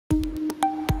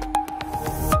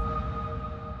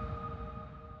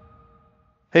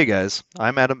Hey guys,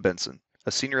 I'm Adam Benson,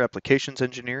 a Senior Applications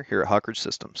Engineer here at Hawkridge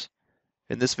Systems.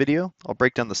 In this video, I'll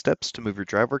break down the steps to move your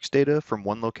DriveWorks data from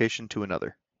one location to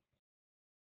another.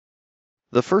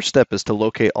 The first step is to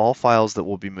locate all files that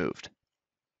will be moved.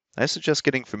 I suggest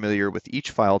getting familiar with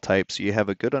each file type so you have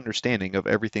a good understanding of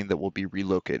everything that will be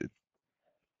relocated.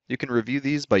 You can review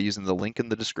these by using the link in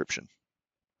the description.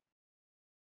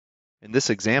 In this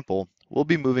example, we'll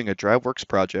be moving a DriveWorks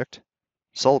project,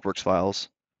 SolidWorks files,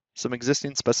 some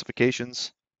existing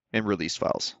specifications, and release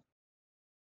files.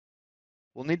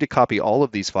 We'll need to copy all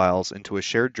of these files into a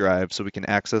shared drive so we can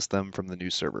access them from the new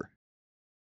server.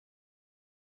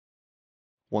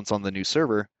 Once on the new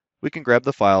server, we can grab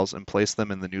the files and place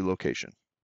them in the new location.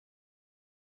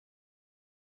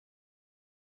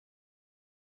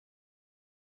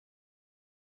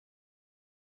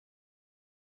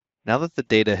 Now that the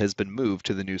data has been moved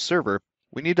to the new server,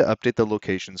 we need to update the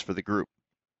locations for the group.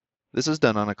 This is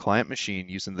done on a client machine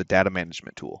using the Data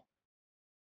Management tool.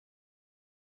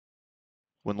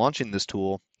 When launching this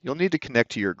tool, you'll need to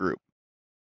connect to your group.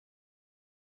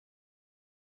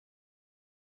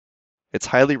 It's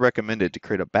highly recommended to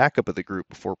create a backup of the group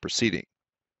before proceeding.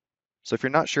 So if you're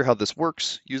not sure how this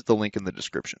works, use the link in the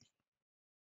description.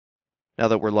 Now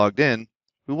that we're logged in,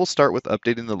 we will start with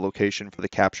updating the location for the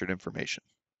captured information.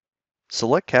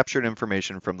 Select Captured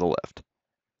Information from the left.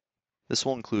 This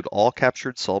will include all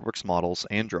captured SOLIDWORKS models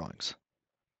and drawings.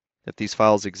 If these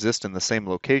files exist in the same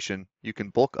location, you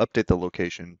can bulk update the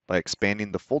location by expanding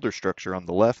the folder structure on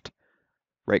the left,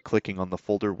 right-clicking on the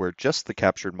folder where just the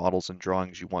captured models and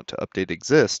drawings you want to update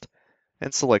exist,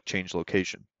 and select Change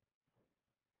Location.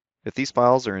 If these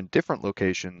files are in different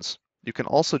locations, you can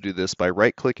also do this by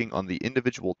right-clicking on the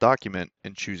individual document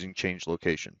and choosing Change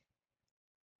Location.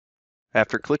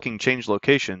 After clicking Change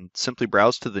Location, simply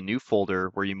browse to the new folder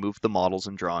where you moved the models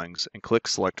and drawings and click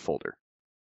Select Folder.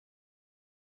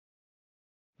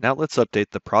 Now let's update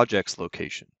the project's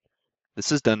location.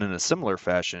 This is done in a similar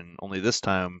fashion, only this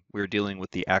time we're dealing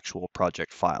with the actual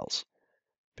project files.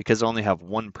 Because I only have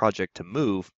one project to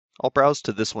move, I'll browse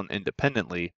to this one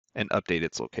independently and update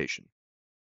its location.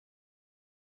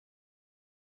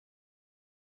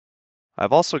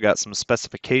 I've also got some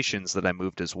specifications that I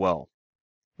moved as well.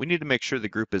 We need to make sure the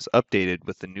group is updated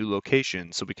with the new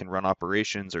location so we can run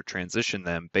operations or transition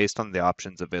them based on the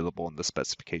options available in the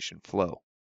specification flow.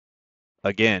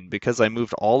 Again, because I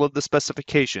moved all of the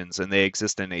specifications and they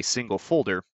exist in a single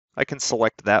folder, I can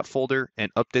select that folder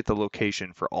and update the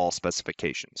location for all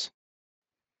specifications.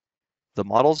 The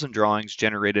models and drawings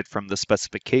generated from the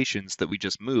specifications that we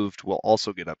just moved will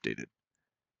also get updated.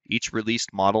 Each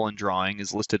released model and drawing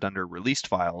is listed under Released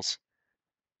Files,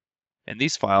 and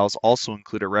these files also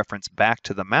include a reference back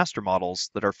to the master models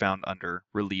that are found under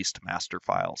Released Master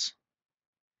Files.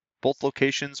 Both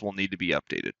locations will need to be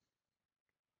updated.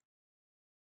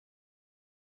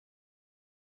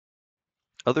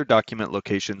 Other document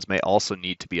locations may also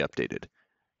need to be updated.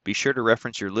 Be sure to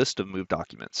reference your list of moved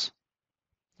documents.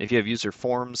 If you have user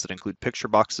forms that include picture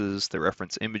boxes that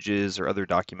reference images or other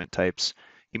document types,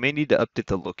 you may need to update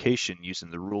the location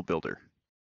using the rule builder.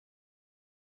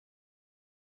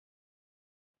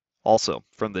 Also,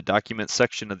 from the Documents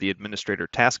section of the Administrator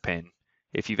task pane,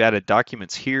 if you've added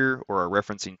documents here or are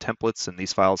referencing templates and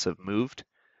these files have moved,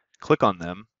 click on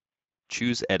them,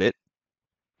 choose Edit,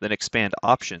 then expand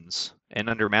Options, and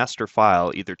under Master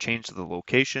File either change the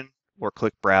location or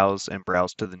click Browse and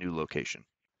browse to the new location.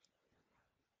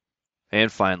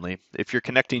 And finally, if you're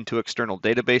connecting to external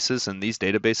databases and these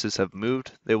databases have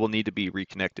moved, they will need to be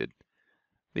reconnected.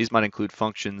 These might include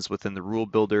functions within the rule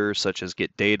builder, such as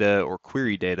get data or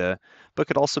query data, but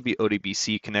could also be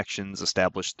ODBC connections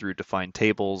established through defined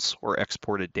tables or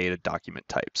exported data document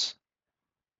types.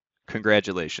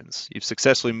 Congratulations, you've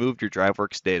successfully moved your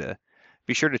DriveWorks data.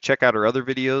 Be sure to check out our other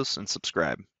videos and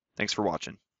subscribe. Thanks for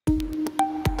watching.